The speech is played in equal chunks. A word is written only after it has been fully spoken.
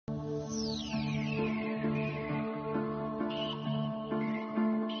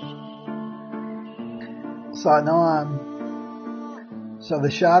Satnam. So the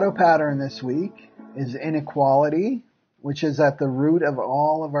shadow pattern this week is inequality, which is at the root of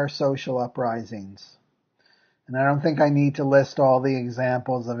all of our social uprisings. And I don't think I need to list all the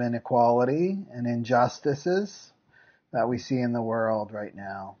examples of inequality and injustices that we see in the world right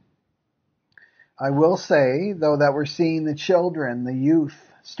now. I will say, though, that we're seeing the children, the youth,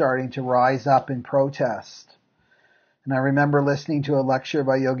 starting to rise up in protest. And I remember listening to a lecture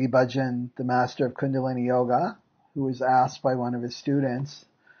by Yogi Bhajan, the master of Kundalini Yoga, who was asked by one of his students,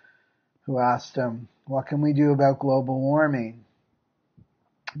 who asked him, what can we do about global warming?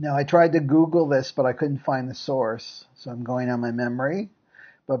 Now, I tried to Google this, but I couldn't find the source, so I'm going on my memory.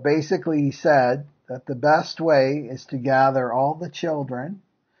 But basically, he said that the best way is to gather all the children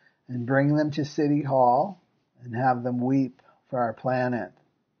and bring them to City Hall and have them weep for our planet.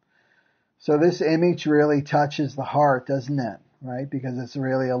 So this image really touches the heart, doesn't it? Right? Because it's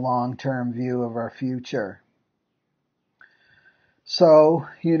really a long-term view of our future. So,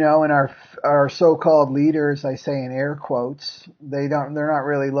 and our so-called leaders, I say in air quotes, they're not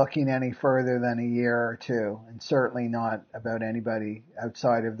really looking any further than a year or two, and certainly not about anybody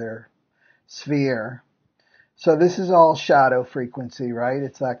outside of their sphere. So this is all shadow frequency, right?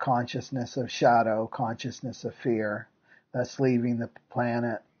 It's that consciousness of shadow, consciousness of fear that's leaving the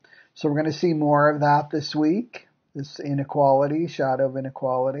planet. So we're going to see more of that this week, this inequality, shadow of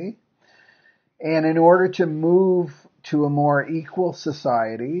inequality. And in order to move to a more equal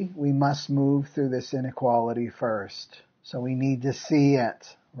society, we must move through this inequality first. So we need to see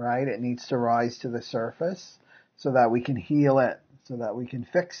it, right? It needs to rise to the surface so that we can heal it, so that we can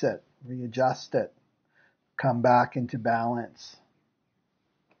fix it, readjust it, come back into balance.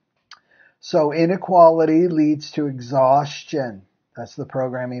 So inequality leads to exhaustion. That's the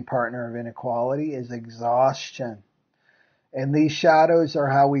programming partner of inequality, is exhaustion. And these shadows are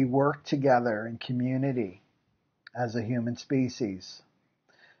how we work together in community as a human species.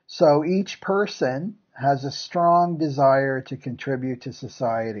 So each person has a strong desire to contribute to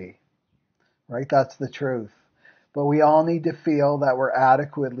society, right? That's the truth. But we all need to feel that we're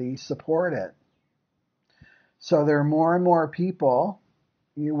adequately supported. So there are more and more people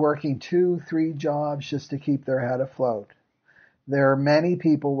working 2-3 jobs just to keep their head afloat. There are many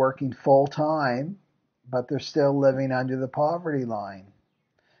people working full-time, but they're still living under the poverty line.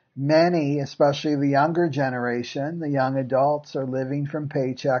 Many, especially the younger generation, the young adults, are living from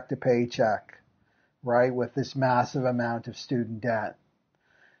paycheck to paycheck, right, with this massive amount of student debt.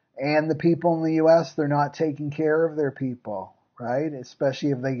 And the people in the U.S., they're not taking care of their people, right, especially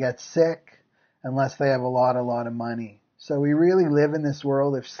if they get sick, unless they have a lot of money. So we really live in this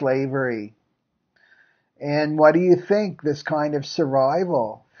world of slavery. And what do you think this kind of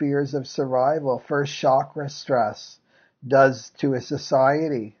survival, fears of survival, first chakra stress, does to a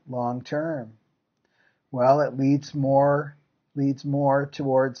society long term? Well, it leads more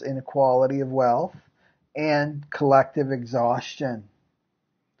towards inequality of wealth and collective exhaustion.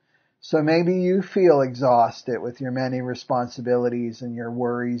 So maybe you feel exhausted with your many responsibilities and your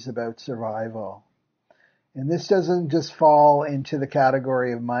worries about survival. And this doesn't just fall into the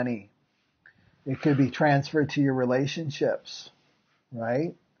category of money. It could be transferred to your relationships,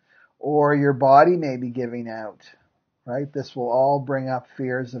 right? Or your body may be giving out, right? This will all bring up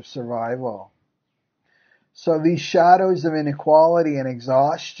fears of survival. So these shadows of inequality and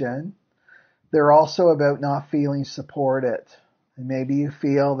exhaustion, they're also about not feeling supported. And maybe you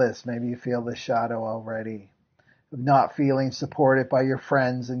feel this. Maybe you feel the shadow already of not feeling supported by your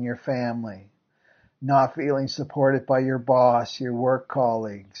friends and your family. Not feeling supported by your boss, your work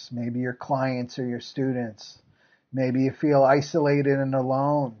colleagues, maybe your clients or your students. Maybe you feel isolated and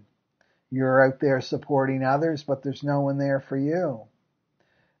alone. You're out there supporting others, but there's no one there for you.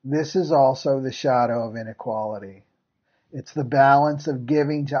 This is also the shadow of inequality. It's the balance of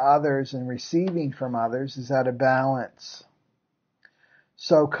giving to others and receiving from others is at a balance.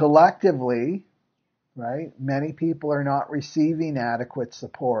 So collectively, right, many people are not receiving adequate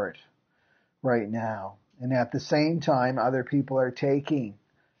support right now. And at the same time, other people are taking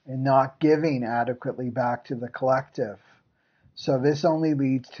and not giving adequately back to the collective. So this only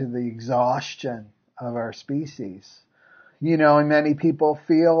leads to the exhaustion of our species. And many people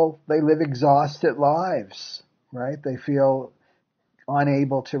feel they live exhausted lives, right? They feel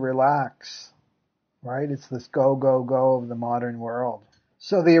unable to relax, right? It's this go, go, go of the modern world.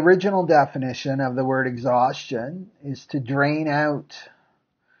 So the original definition of the word exhaustion is to drain out.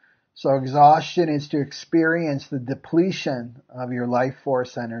 So exhaustion is to experience the depletion of your life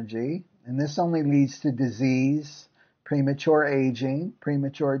force energy, and this only leads to disease, premature aging,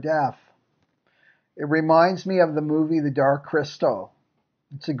 premature death. It reminds me of the movie The Dark Crystal,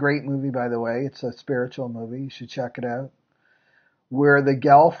 It's a great movie, by the way. It's a spiritual movie. You should check it out. Where the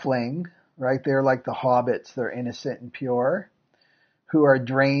Gelfling, right, they're like the hobbits. They're innocent and pure, who are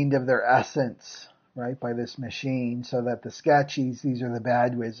drained of their essence, right, by this machine, so that the sketchies, these are the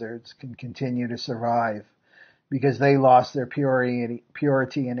bad wizards, can continue to survive because they lost their purity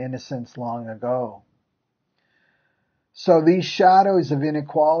and innocence long ago. So these shadows of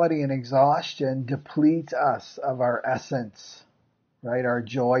inequality and exhaustion deplete us of our essence, right, our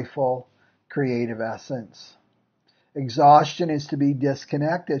joyful, creative essence. Exhaustion is to be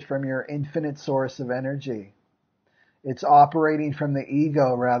disconnected from your infinite source of energy. It's operating from the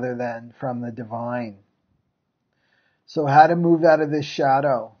ego rather than from the divine. So how to move out of this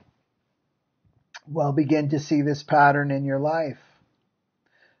shadow? Well, begin to see this pattern in your life.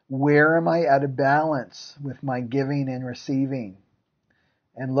 Where am I out of balance with my giving and receiving?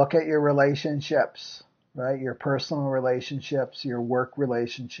 And look at your relationships, right? Your personal relationships, your work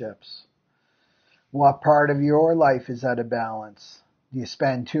relationships. What part of your life is out of balance? Do you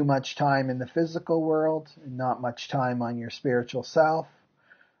spend too much time in the physical world and not much time on your spiritual self?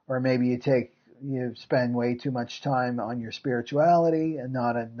 Or maybe you spend way too much time on your spirituality and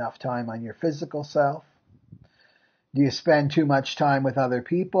not enough time on your physical self? Do you spend too much time with other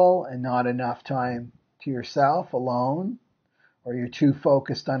people and not enough time to yourself alone? Or you're too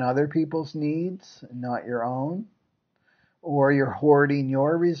focused on other people's needs and not your own? Or you're hoarding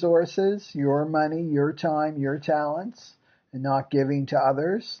your resources, your money, your time, your talents, and not giving to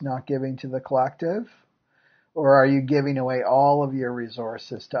others, not giving to the collective? Or are you giving away all of your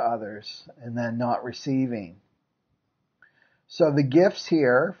resources to others and then not receiving? So the gifts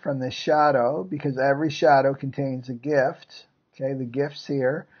here from this shadow, because every shadow contains a gift, okay, the gifts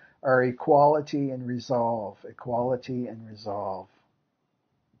here are equality and resolve. Equality and resolve.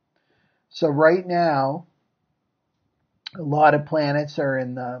 So right now, a lot of planets are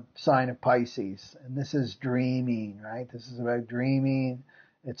in the sign of Pisces, and this is dreaming, right? This is about dreaming.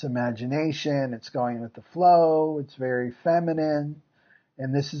 It's imagination. It's going with the flow. It's very feminine.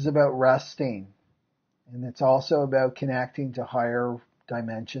 And this is about resting. And it's also about connecting to higher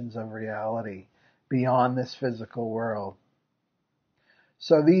dimensions of reality beyond this physical world.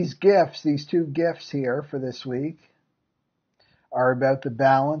 So these gifts, these two gifts here for this week, are about the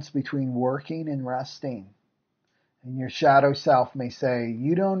balance between working and resting. And your shadow self may say,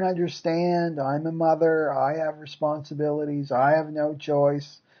 you don't understand. I'm a mother. I have responsibilities. I have no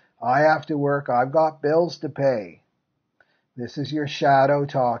choice. I have to work. I've got bills to pay. This is your shadow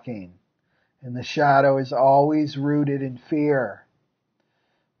talking. And the shadow is always rooted in fear,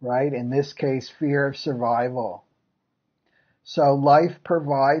 right? In this case, fear of survival. So life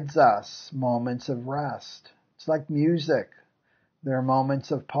provides us moments of rest. It's like music. There are moments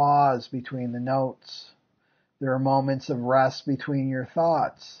of pause between the notes. There are moments of rest between your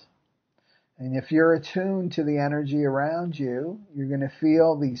thoughts. And if you're attuned to the energy around you, you're going to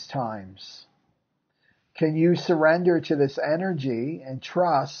feel these times. Can you surrender to this energy and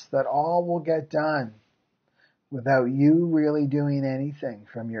trust that all will get done without you really doing anything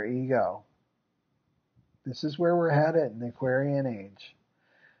from your ego? This is where we're headed in the Aquarian Age.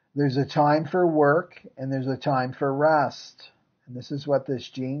 There's a time for work and there's a time for rest. And this is what this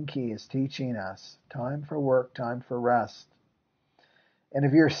gene key is teaching us. Time for work, time for rest. And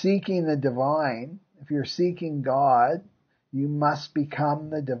if you're seeking the divine, if you're seeking God, you must become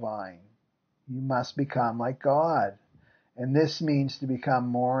the divine. You must become like God. And this means to become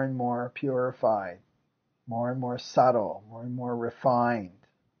more and more purified, more and more subtle, more and more refined.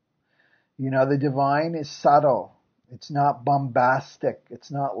 You know, the divine is subtle. It's not bombastic.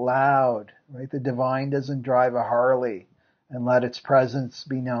 It's not loud, right? The divine doesn't drive a Harley and let its presence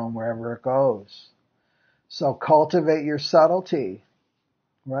be known wherever it goes. So cultivate your subtlety,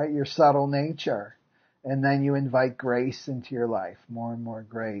 right? Your subtle nature. And then you invite grace into your life, more and more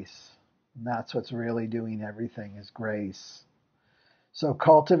grace. And that's what's really doing everything, is grace. So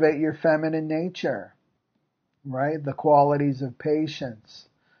cultivate your feminine nature, right? The qualities of patience,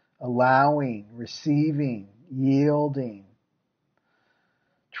 allowing, receiving, yielding,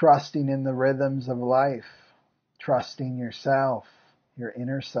 trusting in the rhythms of life, trusting yourself, your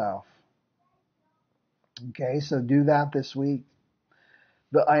inner self. Okay, so do that this week.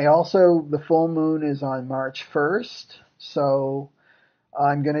 The full moon is on March 1st, so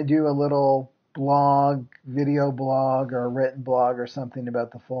I'm going to do a little video blog or a written blog or something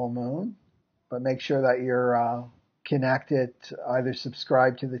about the full moon. But make sure that you're connected, either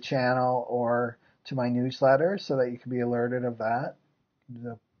subscribe to the channel or to my newsletter so that you can be alerted of that,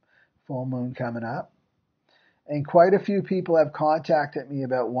 the full moon coming up. And quite a few people have contacted me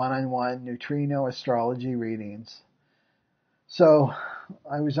about one-on-one neutrino astrology readings. So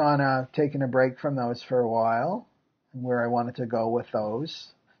I was taking a break from those for a while, and where I wanted to go with those,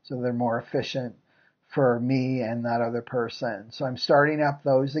 so they're more efficient for me and that other person. So I'm starting up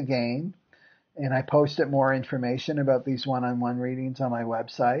those again, and I posted more information about these one-on-one readings on my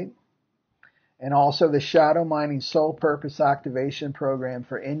website. And also the Shadow Mining Soul Purpose Activation Program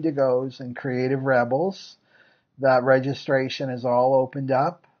for Indigos and Creative Rebels. That registration is all opened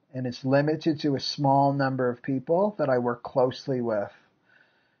up, and it's limited to a small number of people that I work closely with.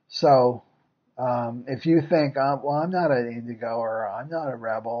 So if you think, well, I'm not an Indigo, or I'm not a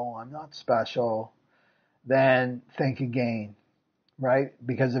rebel, I'm not special, then think again, right?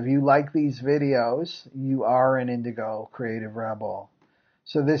 Because if you like these videos, you are an Indigo Creative Rebel.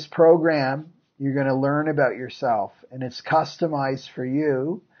 So this program, you're going to learn about yourself, and it's customized for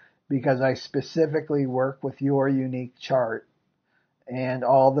you because I specifically work with your unique chart. And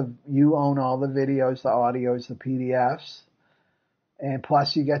you own all the videos, the audios, the PDFs, and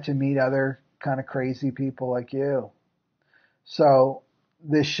plus you get to meet other kind of crazy people like you. So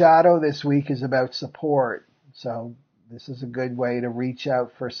the shadow this week is about support. So this is a good way to reach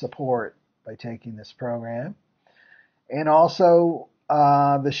out for support by taking this program. And also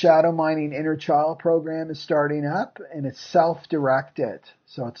the Shadow Mining Inner Child program is starting up, and it's self-directed.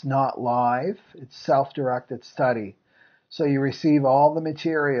 So it's not live, it's self-directed study. So you receive all the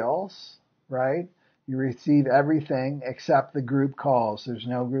materials, right? You receive everything except the group calls. There's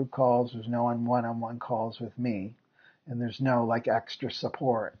no group calls, there's no one-on-one calls with me, and there's no like extra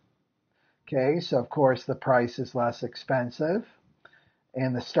support. Okay, so of course the price is less expensive,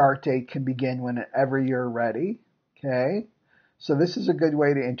 and the start date can begin whenever you're ready. Okay, so this is a good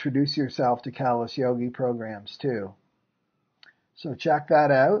way to introduce yourself to Callous Yogi programs too. So check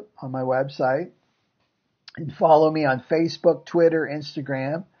that out on my website. And follow me on Facebook, Twitter,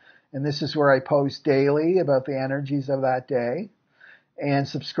 Instagram. And this is where I post daily about the energies of that day. And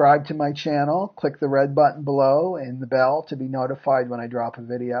subscribe to my channel. Click the red button below and the bell to be notified when I drop a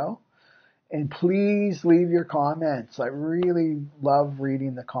video. And please leave your comments. I really love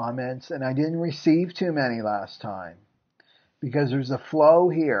reading the comments. And I didn't receive too many last time, because there's a flow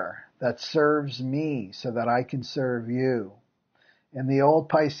here that serves me so that I can serve you. In the old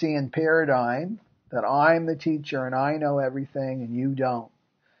Piscean paradigm, that I'm the teacher and I know everything and you don't.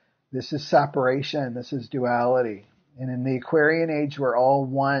 This is separation. This is duality. And in the Aquarian Age, we're all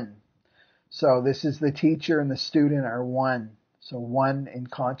one. So this is the teacher and the student are one. So one in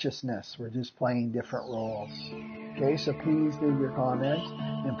consciousness. We're just playing different roles. Okay, so please leave your comments.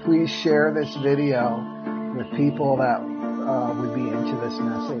 And please share this video with people that would be into this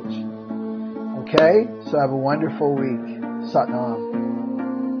message. Okay, so have a wonderful week. Sat Nam.